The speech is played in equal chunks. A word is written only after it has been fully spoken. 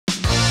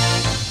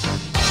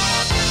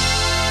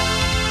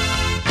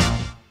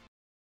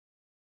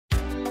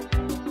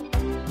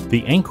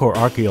The Angkor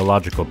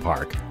Archaeological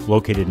Park,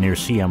 located near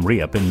Siem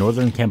Reap in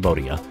northern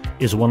Cambodia,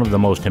 is one of the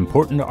most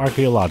important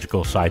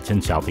archaeological sites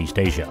in Southeast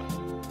Asia.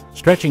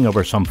 Stretching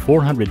over some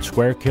 400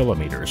 square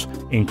kilometers,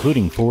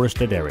 including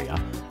forested area,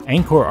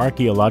 Angkor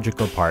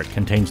Archaeological Park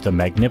contains the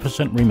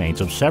magnificent remains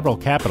of several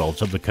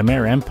capitals of the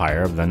Khmer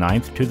Empire of the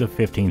 9th to the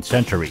 15th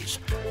centuries,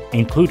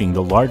 including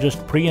the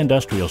largest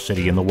pre-industrial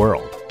city in the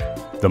world.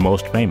 The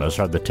most famous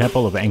are the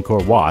Temple of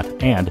Angkor Wat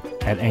and,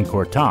 at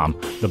Angkor Thom,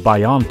 the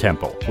Bayon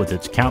Temple with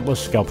its countless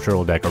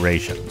sculptural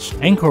decorations.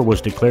 Angkor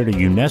was declared a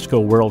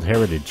UNESCO World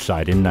Heritage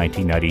Site in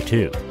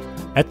 1992.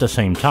 At the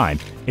same time,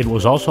 it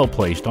was also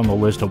placed on the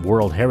list of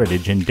World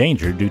Heritage in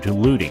danger due to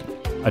looting,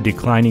 a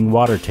declining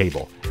water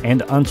table,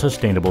 and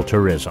unsustainable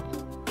tourism.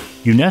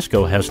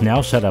 UNESCO has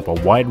now set up a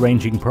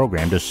wide-ranging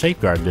program to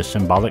safeguard this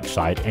symbolic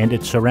site and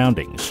its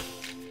surroundings.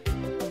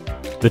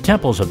 The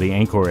temples of the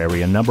Angkor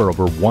area number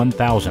over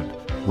 1,000,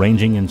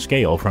 ranging in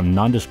scale from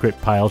nondescript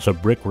piles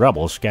of brick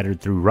rubble scattered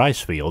through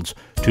rice fields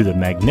to the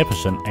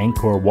magnificent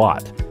Angkor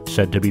Wat,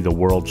 said to be the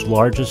world's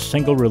largest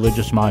single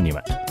religious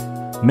monument.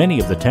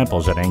 Many of the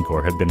temples at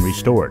Angkor have been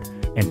restored,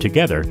 and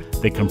together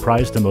they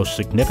comprise the most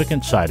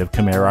significant site of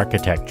Khmer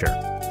architecture.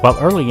 While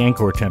early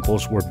Angkor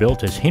temples were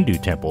built as Hindu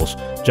temples,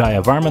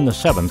 Jayavarman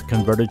VII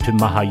converted to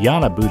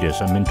Mahayana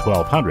Buddhism in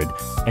 1200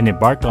 and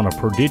embarked on a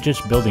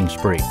prodigious building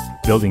spree,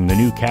 building the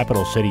new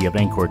capital city of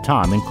Angkor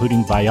Thom,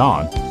 including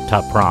Bayon,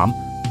 Ta Prohm,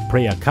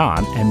 Preah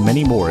Khan, and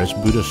many more as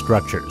Buddhist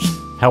structures.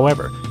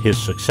 However, his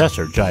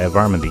successor,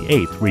 Jayavarman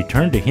VIII,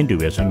 returned to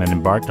Hinduism and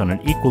embarked on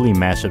an equally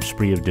massive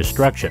spree of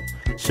destruction,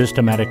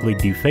 systematically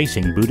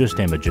defacing Buddhist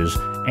images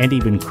and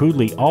even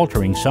crudely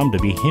altering some to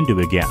be Hindu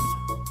again.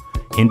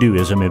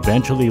 Hinduism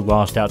eventually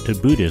lost out to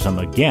Buddhism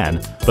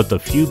again, but the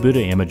few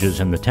Buddha images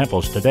in the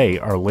temples today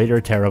are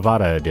later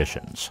Theravada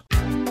additions.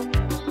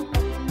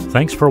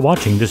 Thanks for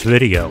watching this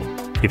video.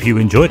 If you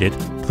enjoyed it,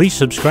 please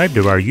subscribe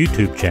to our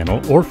YouTube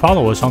channel or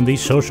follow us on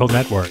these social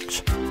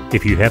networks.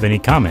 If you have any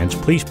comments,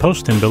 please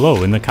post them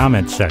below in the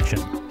comments section.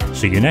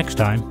 See you next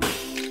time.